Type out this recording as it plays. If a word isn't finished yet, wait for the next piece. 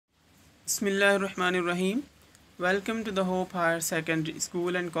Bismillahirrahmanirrahim. Welcome to the Hope Higher Secondary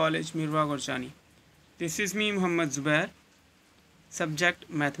School and College Mirwa Gorjani. This is me Muhammad Zubair. Subject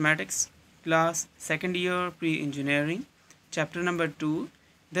Mathematics. Class 2nd year Pre-Engineering. Chapter number 2,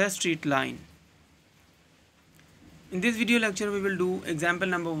 The Straight Line. In this video lecture we will do example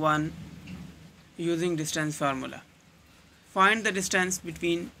number 1 using distance formula. Find the distance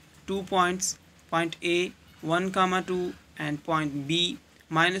between 2 points, point A 1, 2 and point B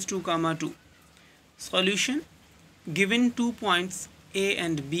 -2, 2. Solution: given 2 points A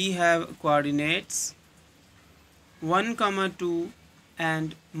and B have coordinates 1, 2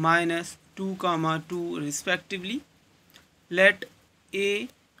 and -2, 2 respectively. Let A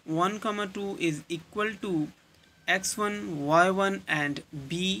 1, 2 is equal to x1, y1 and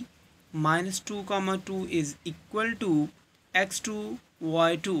B -2, 2 is equal to x2,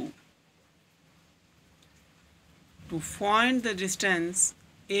 y2. To find the distance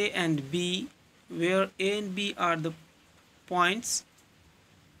A and B, where A and B are the points,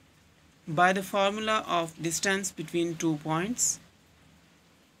 by the formula of distance between 2 points,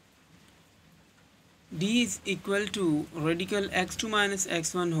 D is equal to radical x2 minus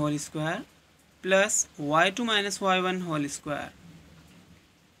x1 whole square plus y2 minus y1 whole square.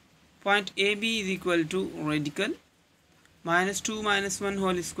 Point AB is equal to radical -2 minus 1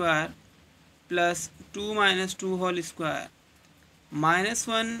 whole square plus 2 minus 2 whole square.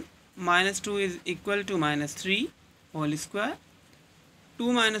 -1 minus 2 is equal to -3 whole square. 2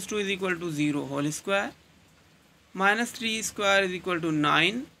 minus 2 is equal to 0 whole square. -3 square is equal to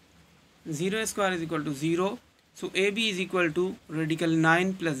 9. 0 square is equal to 0. So AB is equal to radical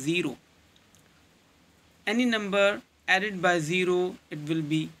 9 plus 0. Any number added by 0, it will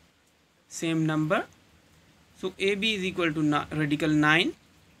be same number. So AB is equal to radical 9,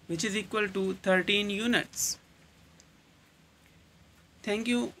 which is equal to 13 units. Thank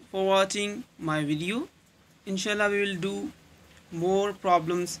you for watching my video. Inshallah we will do more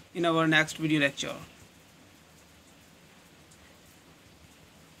problems in our next video lecture.